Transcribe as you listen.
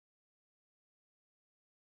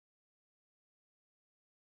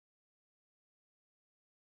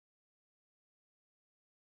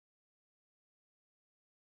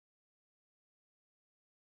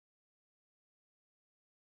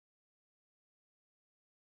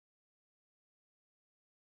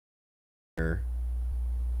here.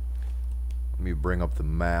 Let me bring up the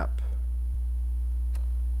map.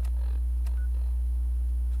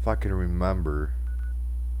 If I can remember.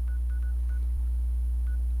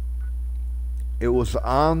 It was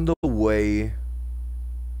on the way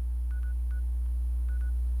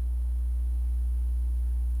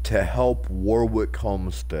to help Warwick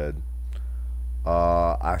Homestead.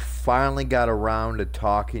 I finally got around to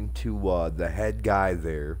talking to the head guy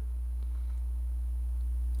there.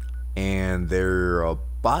 And they're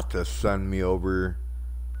about to send me over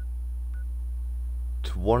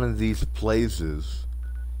to one of these places.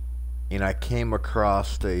 And I came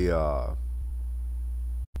across the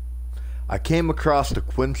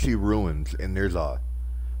Quincy ruins, and there's a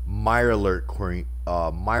Mirelurk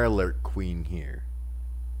queen here.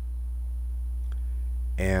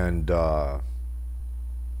 And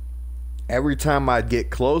every time I'd get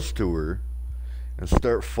close to her and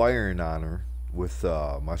start firing on her with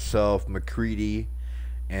myself, McCready,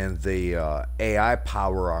 and the AI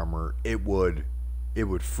power armor, it would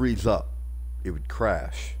freeze up. It would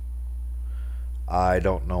crash. I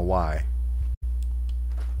don't know why.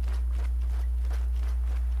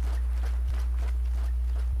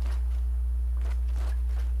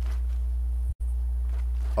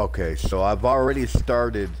 Okay, so I've already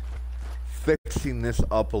started fixing this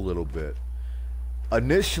up a little bit.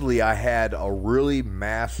 Initially, I had a really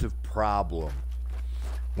massive problem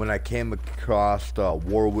when I came across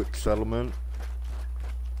Warwick Settlement,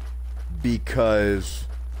 because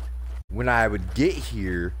when I would get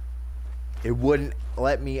here, it wouldn't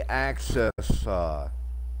let me access the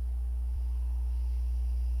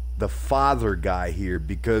father guy here,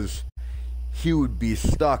 because he would be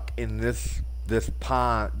stuck in this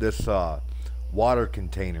pond, this water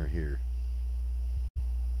container here.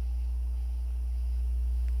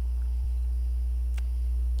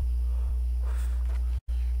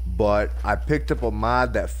 But I picked up a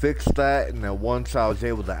mod that fixed that, and then once I was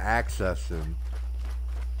able to access him,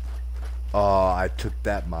 I took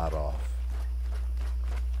that mod off.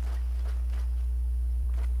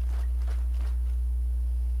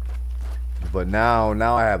 But now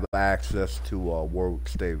I have access to Warwick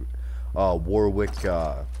State, Warwick.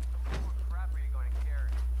 The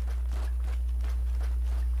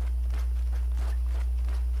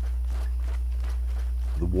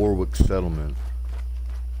Warwick Settlement.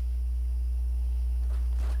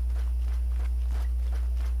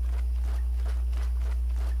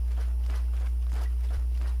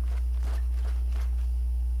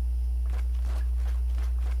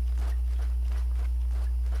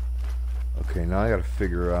 Okay, now I gotta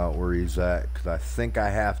figure out where he's at, because I think I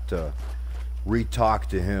have to re-talk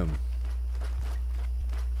to him.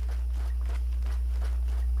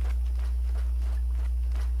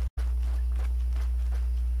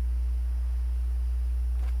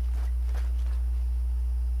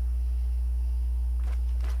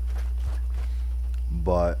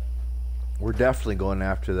 But we're definitely going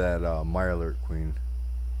after that Mirelurk queen.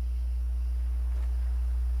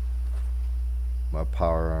 My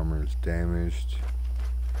power armor is damaged.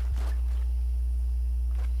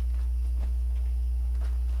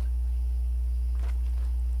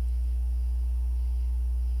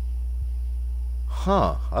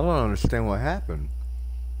 Huh, I don't understand what happened.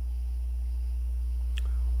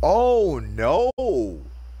 Oh no!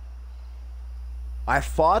 I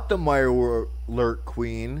fought the Mirelurk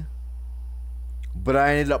queen, but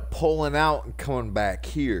I ended up pulling out and coming back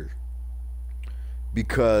here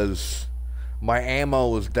because my ammo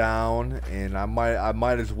was down, and I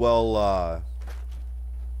might as well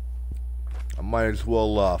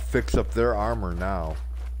fix up their armor now.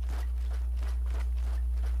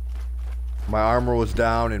 My armor was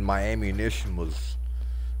down, and my ammunition was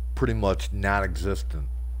pretty much non-existent.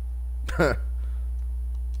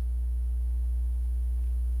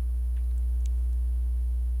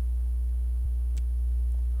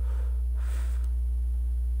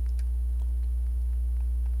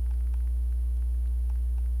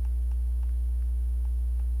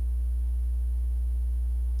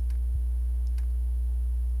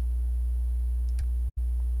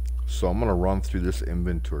 So I'm gonna run through this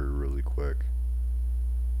inventory really quick.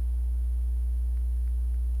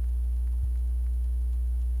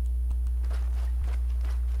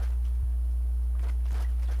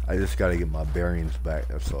 I just gotta get my bearings back,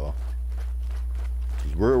 that's all.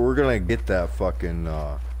 We're gonna get that fucking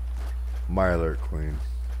Mirelurk queen.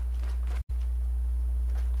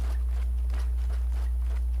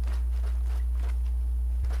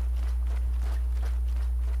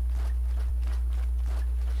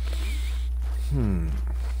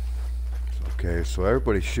 Okay, so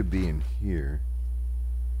everybody should be in here.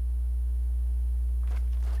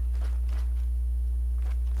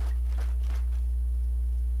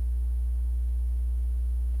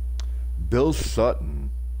 Bill Sutton.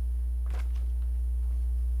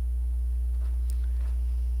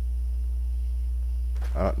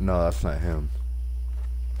 No, that's not him.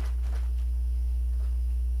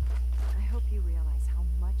 I hope you realize how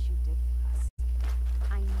much you did for us.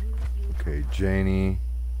 I knew you. Okay, Janie.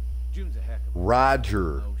 June's a heck of a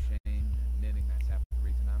Roger. no shame and admitting that's half the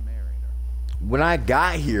reason I married her. When I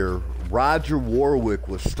got here, Roger Warwick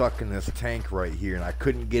was stuck in this tank right here, and I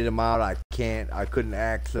couldn't get him out. I couldn't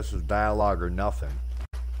access his dialogue or nothing.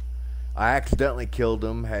 I accidentally killed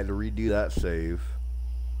him. Had to redo that save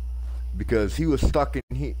because he was stuck in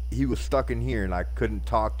he was stuck in here, and I couldn't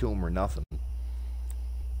talk to him or nothing.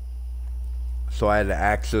 So I had to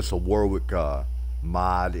access a Warwick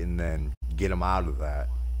mod and then get him out of that,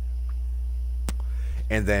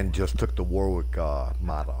 and then just took the Warwick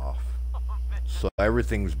mod off. So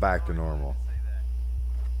everything's back to normal.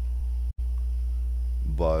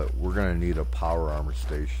 But we're gonna need a power armor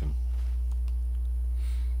station.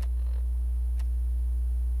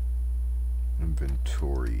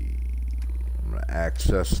 Inventory. I'm gonna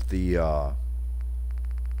access the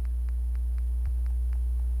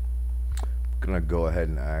gonna go ahead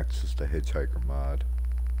and access the hitchhiker mod.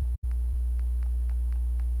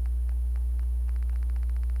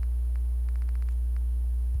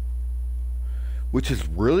 Which is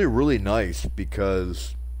really, really nice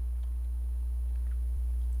because,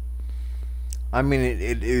 I mean,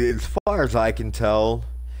 it as far as I can tell,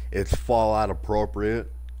 it's Fallout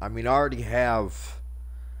appropriate. I mean, I already have,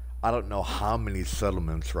 I don't know how many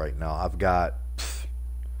settlements right now. I've got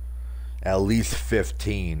at least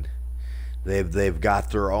 15. They've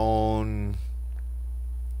got their own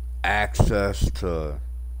access to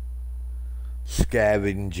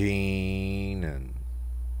scavenging and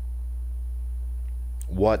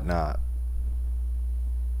whatnot.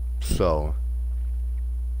 So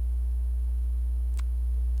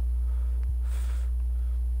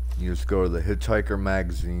you just go to the Hitchhiker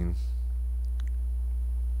magazine.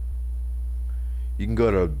 You can go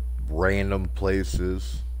to random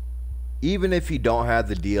places, even if you don't have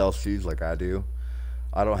the DLCs like I do.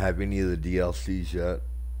 I don't have any of the DLCs yet,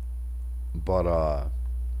 but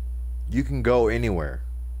you can go anywhere.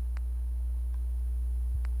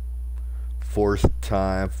 Force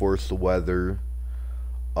time, force the weather,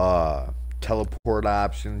 teleport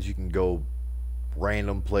options. You can go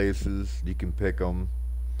random places. You can pick them.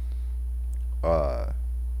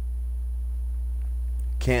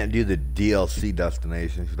 Can't do the DLC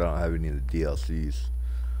destinations because I don't have any of the DLCs.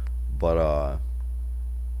 But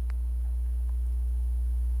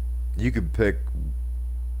you can pick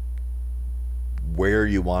where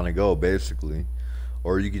you want to go basically,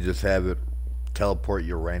 or you could just have it teleport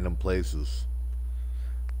you random places.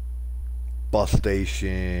 Bus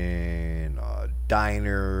station,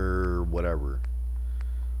 diner, whatever.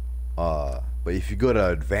 But if you go to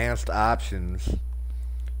advanced options,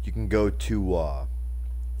 you can go to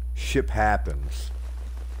ship happens.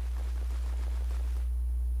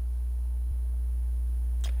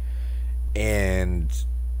 And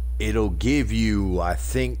it'll give you, I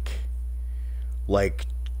think, like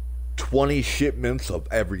 20 shipments of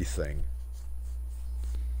everything.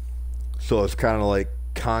 So it's kind of like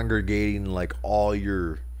congregating like all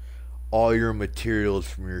your materials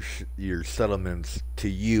from your settlements to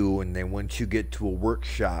you, and then once you get to a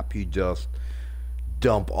workshop, you just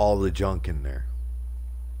dump all the junk in there.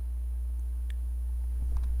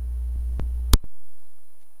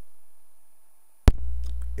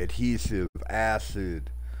 Adhesive, acid,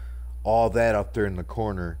 all that up there in the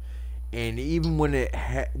corner. And even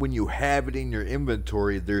when you have it in your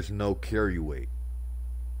inventory, there's no carry weight.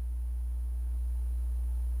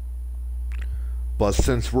 But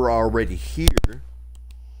since we're already here,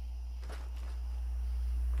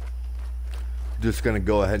 just gonna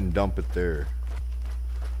go ahead and dump it there.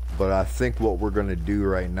 But I think what we're gonna do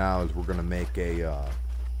right now is we're gonna make a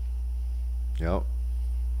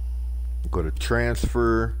go to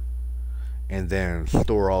transfer and then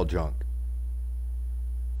store all junk.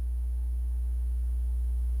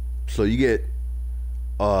 So you get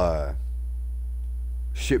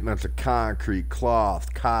shipments of concrete,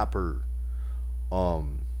 cloth, copper,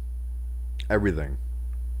 everything.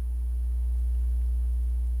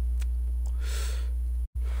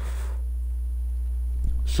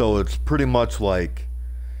 So it's pretty much like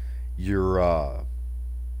your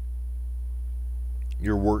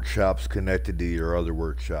workshop's connected to your other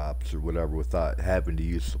workshops or whatever without having to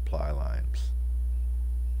use supply lines.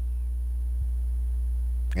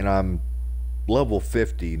 And I'm level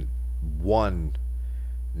 51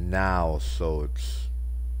 now, so it's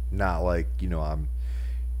not like,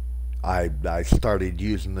 I started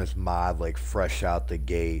using this mod like fresh out the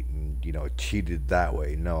gate and cheated that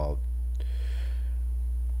way. No,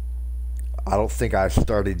 I don't think I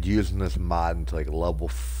started using this mod until like level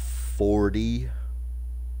 40.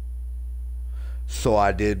 So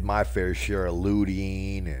I did my fair share of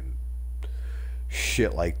looting and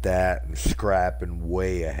shit like that and scrapping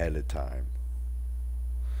way ahead of time.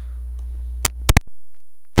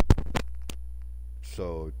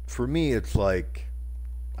 So for me it's like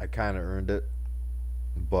I kind of earned it.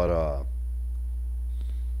 But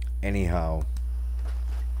anyhow,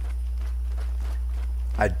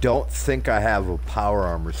 I don't think I have a power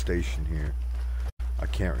armor station here. I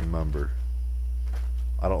can't remember.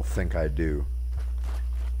 I don't think I do.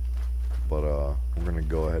 But we're gonna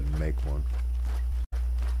go ahead and make one.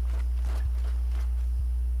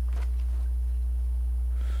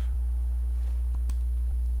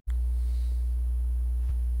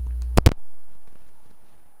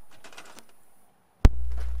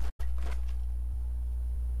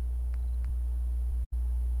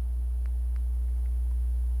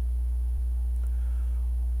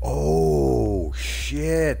 Oh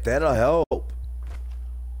shit, that'll help.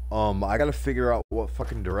 I gotta figure out what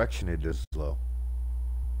fucking direction it is though.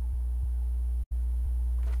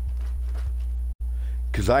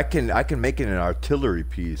 Cause I can make it an artillery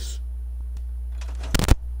piece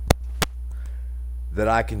that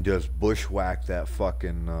I can just bushwhack that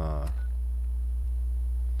fucking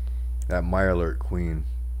that Mirelurk Queen.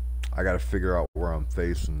 I gotta figure out where I'm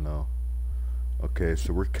facing though. Okay,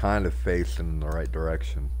 so we're kind of facing in the right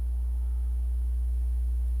direction.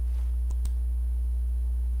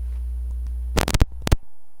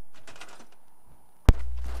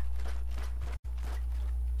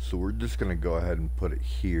 So we're just gonna go ahead and put it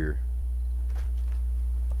here.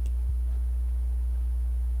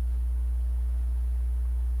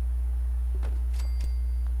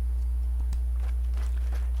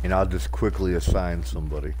 And I'll just quickly assign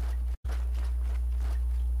somebody.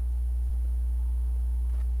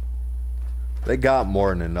 They got more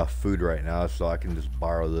than enough food right now, so I can just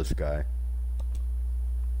borrow this guy.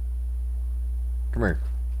 Come here.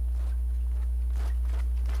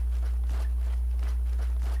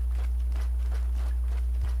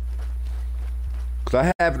 Because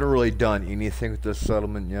I haven't really done anything with this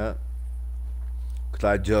settlement yet. Because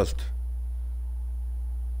I just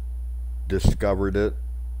discovered it.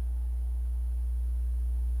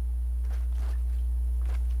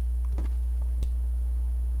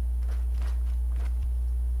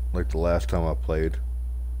 Like the last time I played.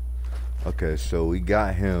 Okay, so we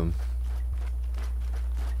got him.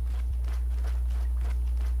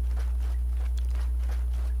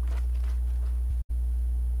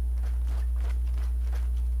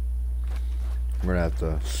 We're gonna have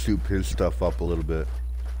to soup his stuff up a little bit.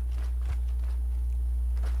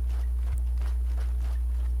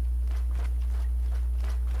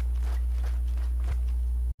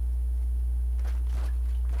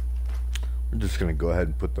 We're just gonna go ahead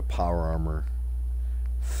and put the power armor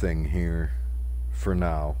thing here for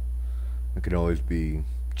now. It can always be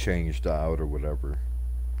changed out or whatever.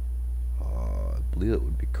 I believe it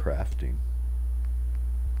would be crafting.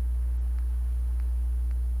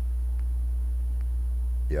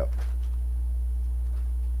 Yep.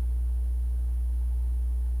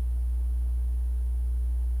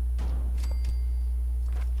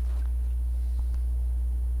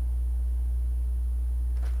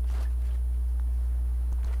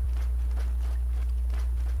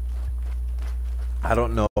 I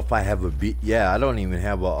don't know if I have a yeah, I don't even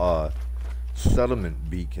have a settlement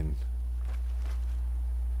beacon.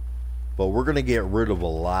 But we're gonna get rid of a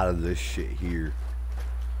lot of this shit here,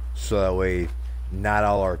 so that way not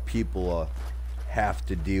all our people have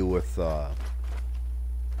to deal with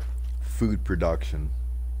food production.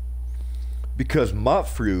 Because mutt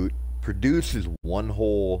fruit produces one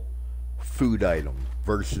whole food item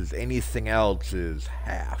versus anything else is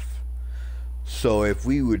half. So if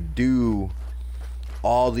we would do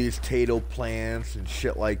all these potato plants and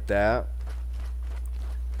shit like that,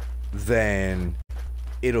 then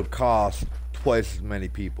it'll cost twice as many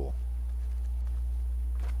people.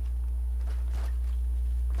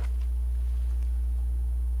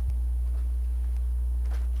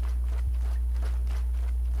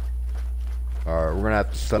 Alright, we're gonna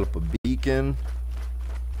have to set up a beacon.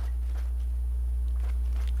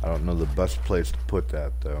 I don't know the best place to put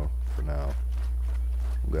that though for now.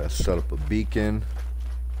 I'm gonna set up a beacon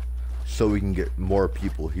so we can get more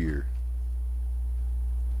people here.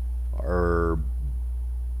 Our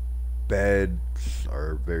beds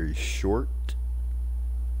are very short.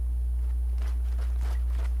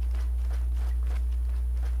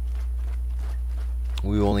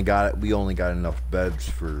 We only got enough beds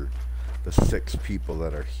for the 6 people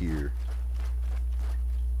that are here.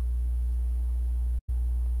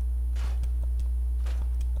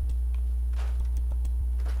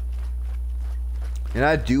 And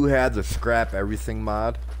I do have the scrap everything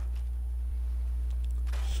mod.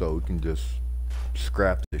 So we can just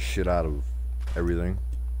scrap the shit out of everything.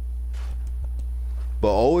 But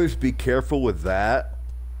always be careful with that.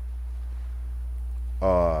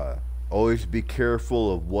 Always be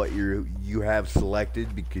careful of what you have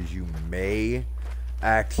selected, because you may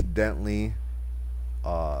accidentally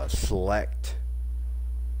select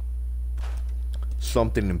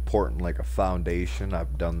something important like a foundation.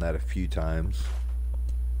 I've done that a few times.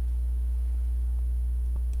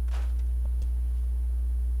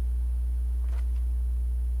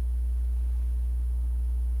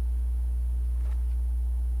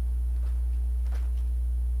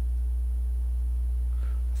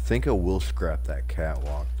 I think I will scrap that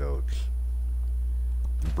catwalk though.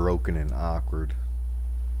 It's broken and awkward.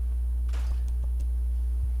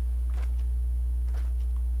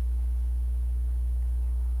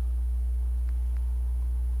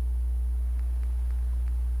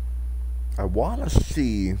 I want to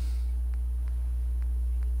see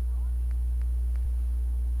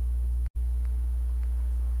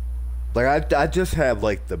like I just have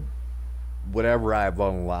like the whatever I've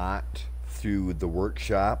unlocked through the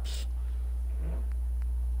workshops.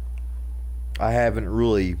 I haven't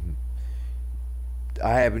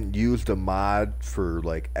used a mod for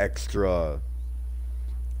like extra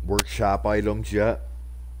workshop items yet,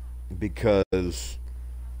 because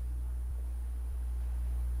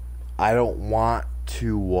I don't want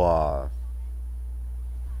to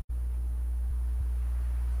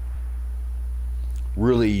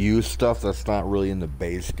really use stuff that's not really in the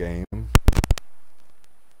base game.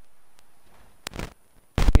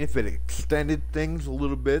 If it extended things a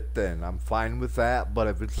little bit, then I'm fine with that. But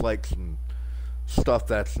if it's like some stuff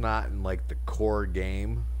that's not in like the core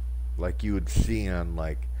game, like you would see on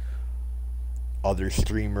like other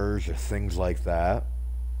streamers or things like that,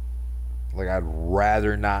 like I'd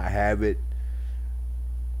rather not have it.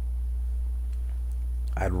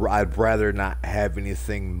 I'd rather not have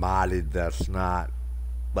anything modded that's not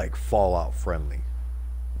like Fallout friendly.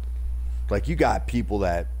 Like you got people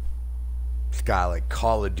that it's got like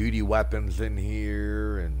Call of Duty weapons in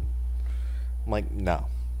here, and I'm like, no.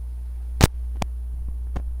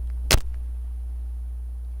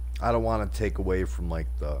 I don't want to take away from like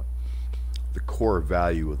the core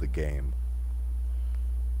value of the game.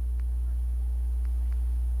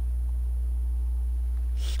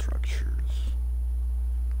 Structures.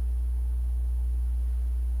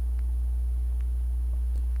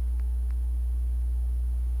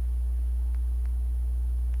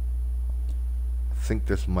 I think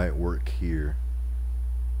this might work here.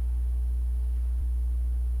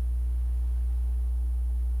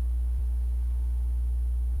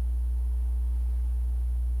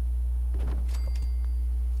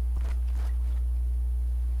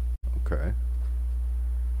 Okay.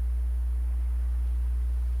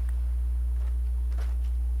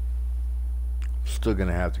 Still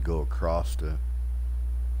gonna have to go across to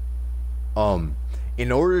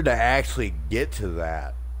in order to actually get to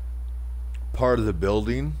that part of the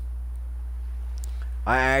building,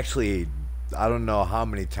 I don't know how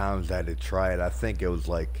many times I had to try it. I think it was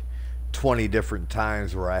like 20 different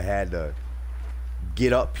times where I had to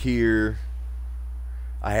get up here.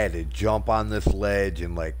 I had to jump on this ledge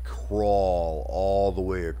and like crawl all the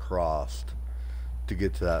way across to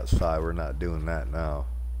get to that side. We're not doing that now.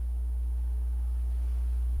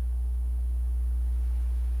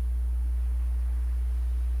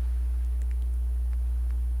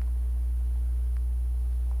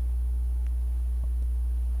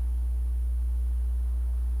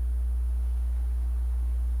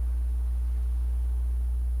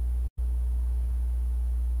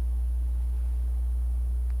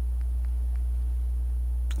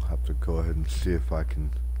 To go ahead and see if I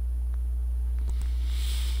can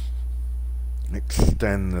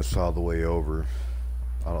extend this all the way over.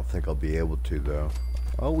 I don't think I'll be able to though.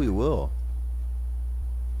 Oh, we will.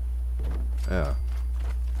 Yeah.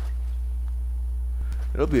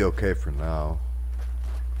 It'll be okay for now.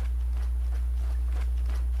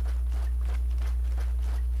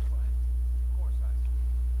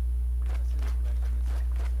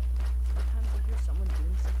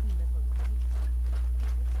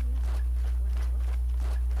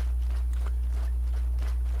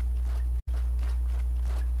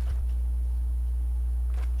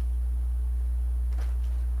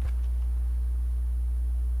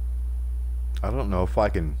 I don't know if I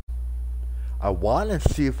can. I want to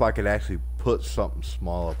see if I could actually put something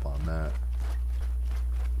small up on that.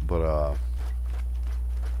 But,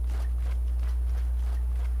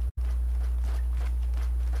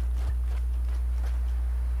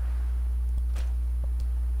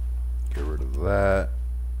 get rid of that.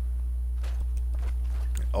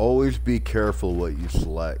 Always be careful what you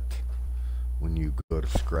select when you go to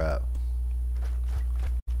scrap.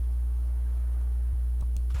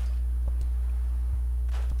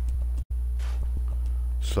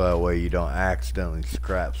 So that way you don't accidentally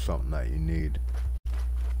scrap something that you need.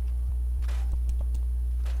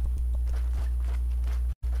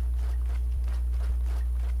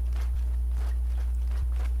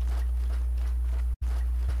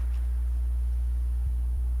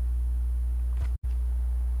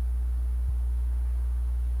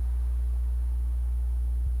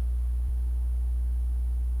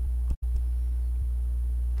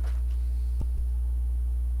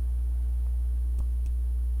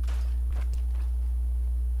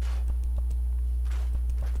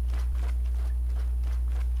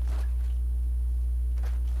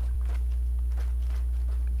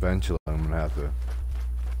 Eventually, I'm gonna have to.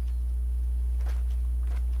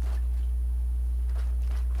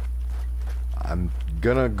 I'm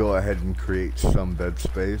gonna go ahead and create some bed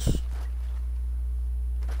space.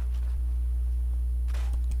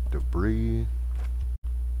 Debris.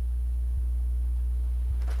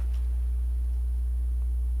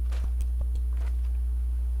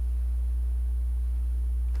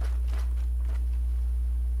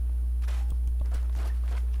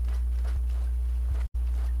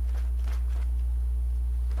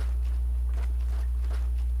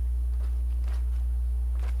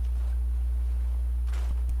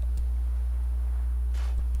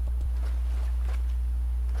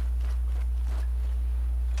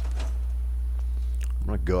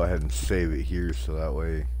 I'm gonna go ahead and save it here so that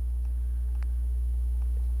way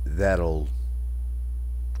that'll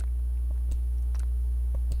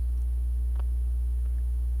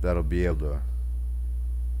be able to.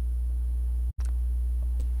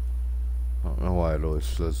 I don't know why it always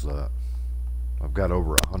says that. I've got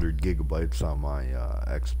over 100 gigabytes on my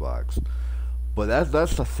Xbox, but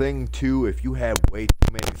that's the thing too. If you have way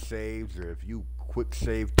too many saves, or if you quick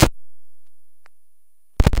save, delete.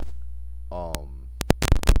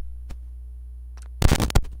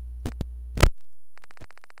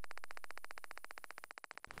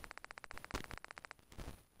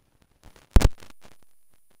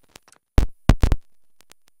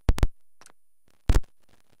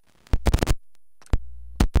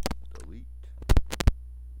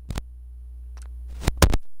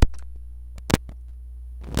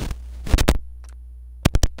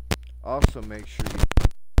 Also, make sure you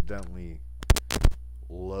accidentally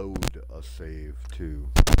load a save too.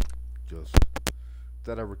 Just if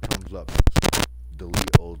that ever comes up, just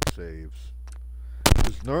delete old saves.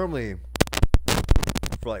 Because normally,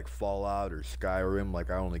 for like Fallout or Skyrim, like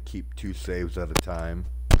I only keep 2 saves at a time.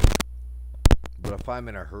 But if I'm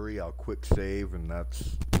in a hurry, I'll quick save, and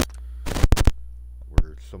that's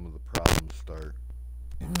where some of the problems start.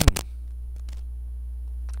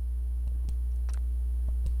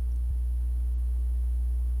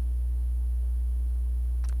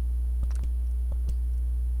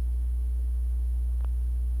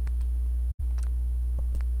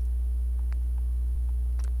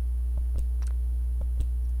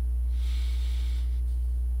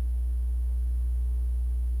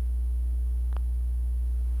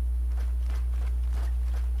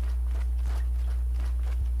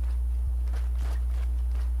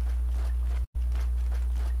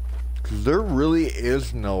 There really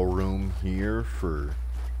is no room here for,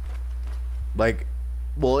 like,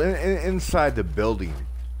 well, inside the building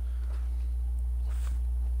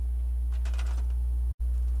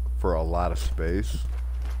for a lot of space.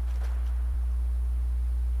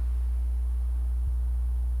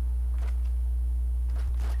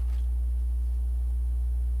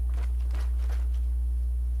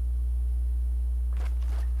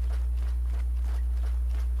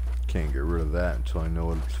 Can't get rid of that until I know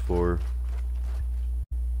what it's for.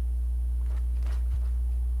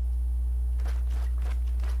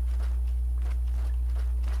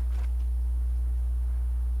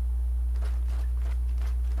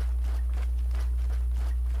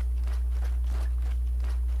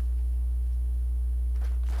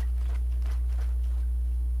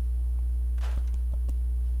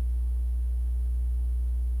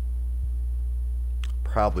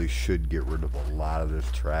 Probably should get rid of a lot of this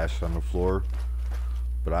trash on the floor,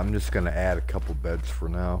 but I'm just gonna add a couple beds for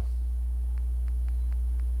now.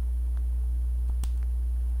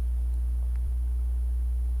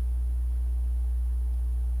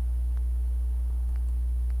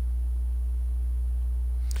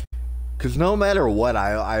 Because no matter what,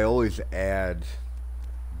 I always add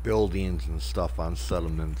buildings and stuff on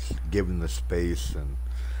settlements, given the space, and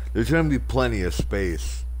there's going to be plenty of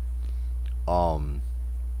space.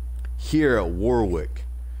 Here at Warwick,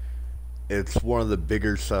 it's one of the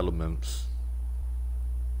bigger settlements.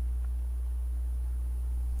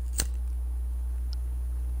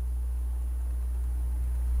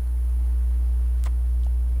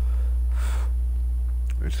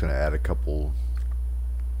 I'm just going to add a couple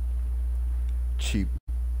cheap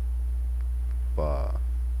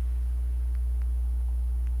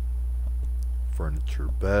furniture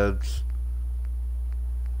beds.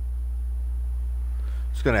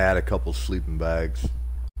 Just gonna add a couple sleeping bags.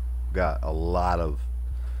 Got a lot of,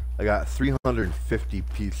 I got 350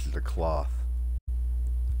 pieces of cloth.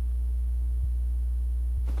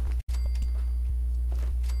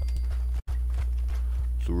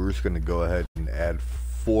 So we're just gonna go ahead and add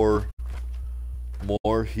 4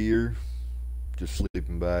 more here. Just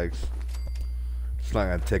sleeping bags. It's not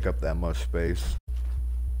gonna take up that much space,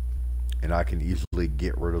 and I can easily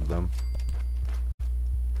get rid of them.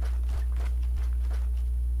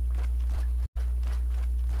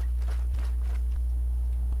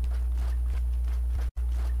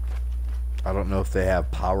 I don't know if they have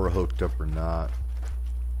power hooked up or not.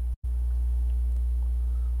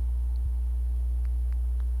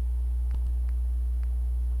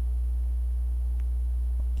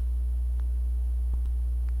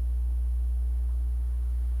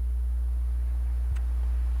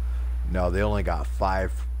 No, they only got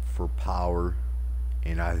 5 for power,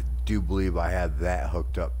 and I do believe I had that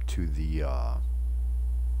hooked up to the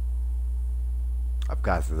I've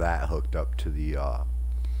got that hooked up to the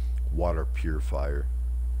water purifier.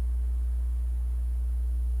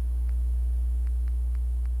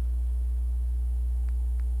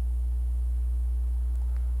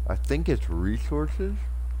 I think it's resources.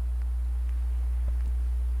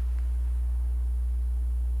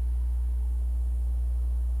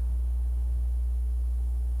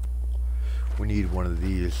 We need one of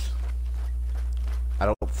these. I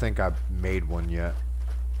don't think I've made one yet.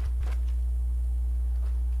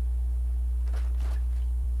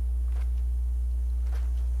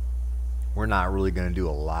 We're not really going to do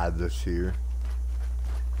a lot of this here,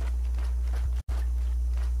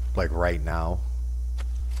 like right now,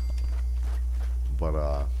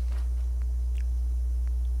 but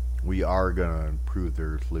we are going to improve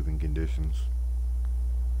their living conditions.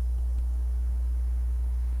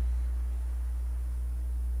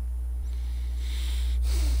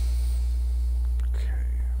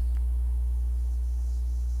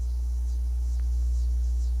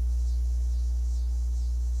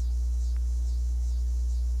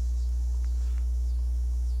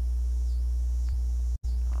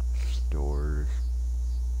 Stores.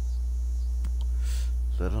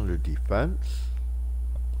 Is that under defense?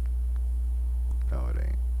 No, it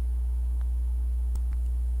ain't.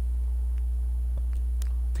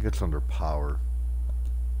 I think it's under power.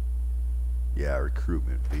 Yeah,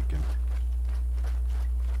 recruitment beacon.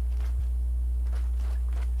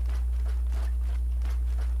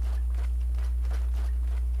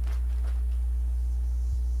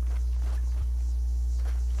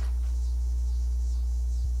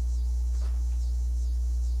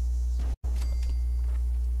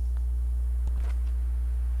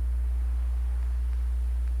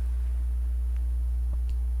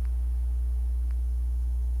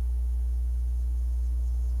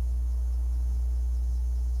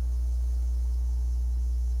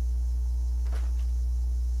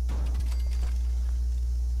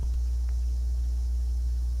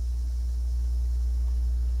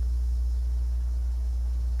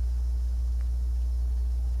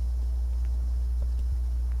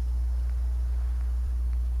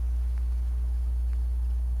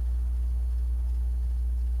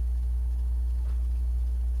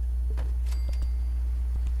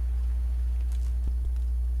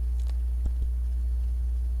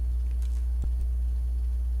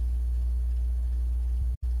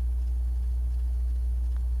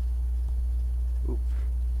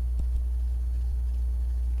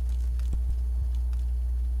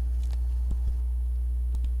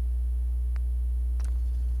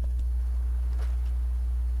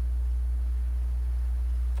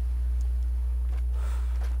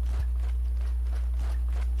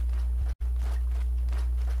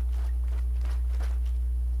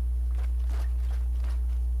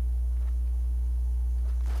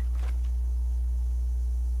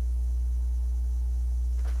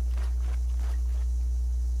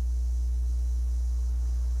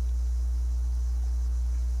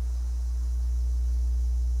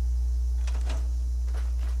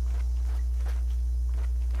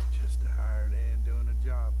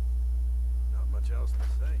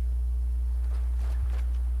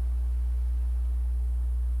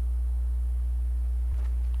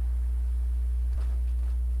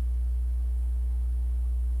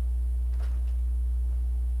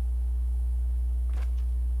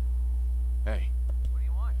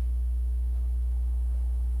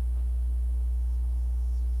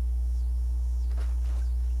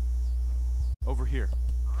 Over here.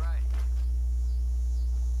 All right.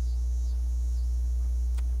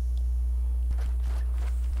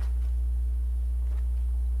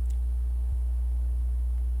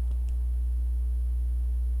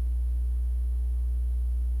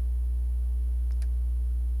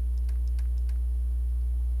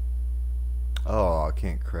 Oh, I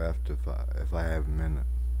can't craft if I have a minute.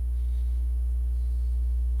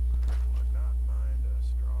 Would not mind a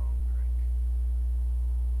strong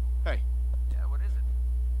drink. Hey, Yeah, what is it?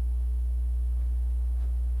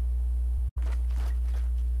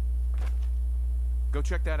 go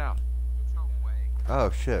check that out. No way.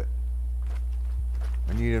 Oh shit!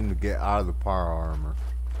 I need him to get out of the power armor.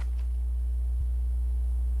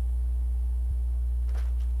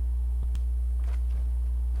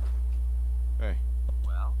 Hey,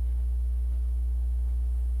 Well,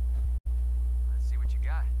 let's see what you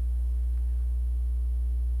got.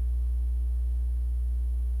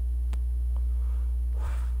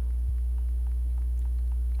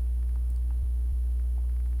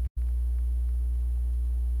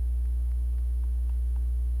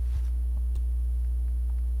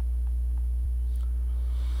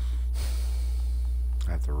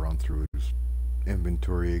 I have to run through his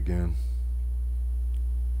inventory again.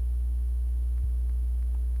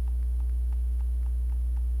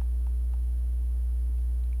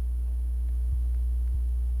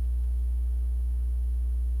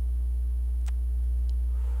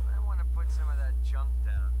 I want to put some of that junk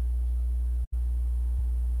down.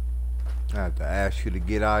 I have to ask you to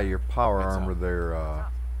get out of your power Heads armor up. there.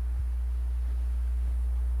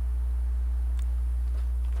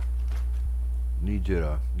 Need you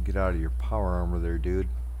to get out of your power armor there, dude.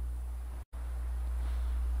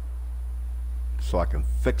 So I can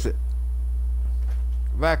fix it.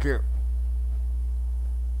 Back here.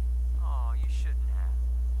 Oh, you shouldn't have.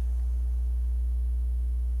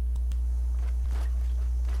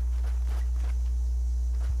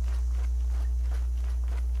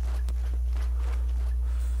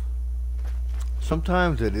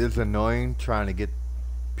 Sometimes it is annoying trying to get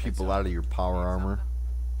people out of your power Need armor. something?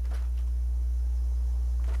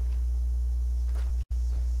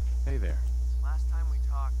 hey there. Last time we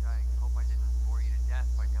talked, I hope I didn't bore you to death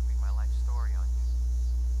by dumping my life story on you.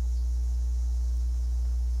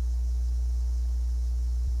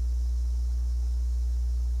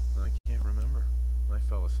 I can't remember. I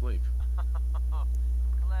fell asleep.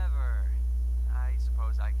 Clever. I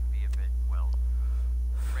suppose I can be a bit, well,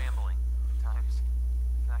 rambling at times.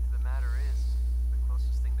 The fact of the matter is, the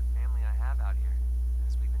closest thing to family I have out here.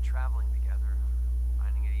 As we've been traveling together, I'm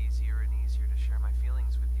finding it easier and easier to share my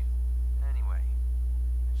feelings with you. Anyway,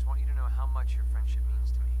 I just want you to know how much your friendship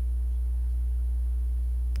means to me.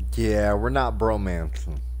 Yeah, we're not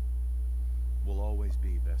bromancing. We'll always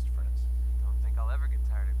be best friends. Don't think I'll ever get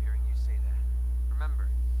tired of hearing you say that. Remember,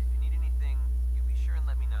 if you need anything, you be sure and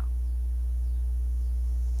let me know.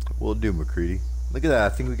 We'll do, McCready. Look at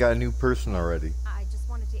that. I think we got a new person already. I just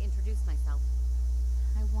wanted to introduce myself.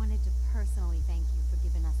 I wanted to personally thank you for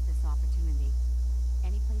giving us this opportunity.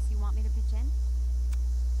 Any place you want me to pitch in?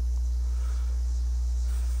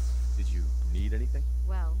 Did you need anything?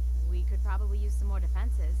 Well, we could probably use some more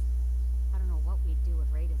defenses. I don't know what we'd do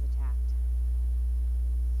if Raid is attacked.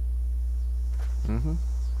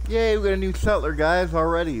 Yay, we got a new settler, guys,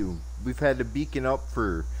 already. We've had the beacon up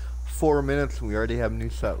for 4 minutes and we already have a new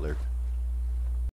settler.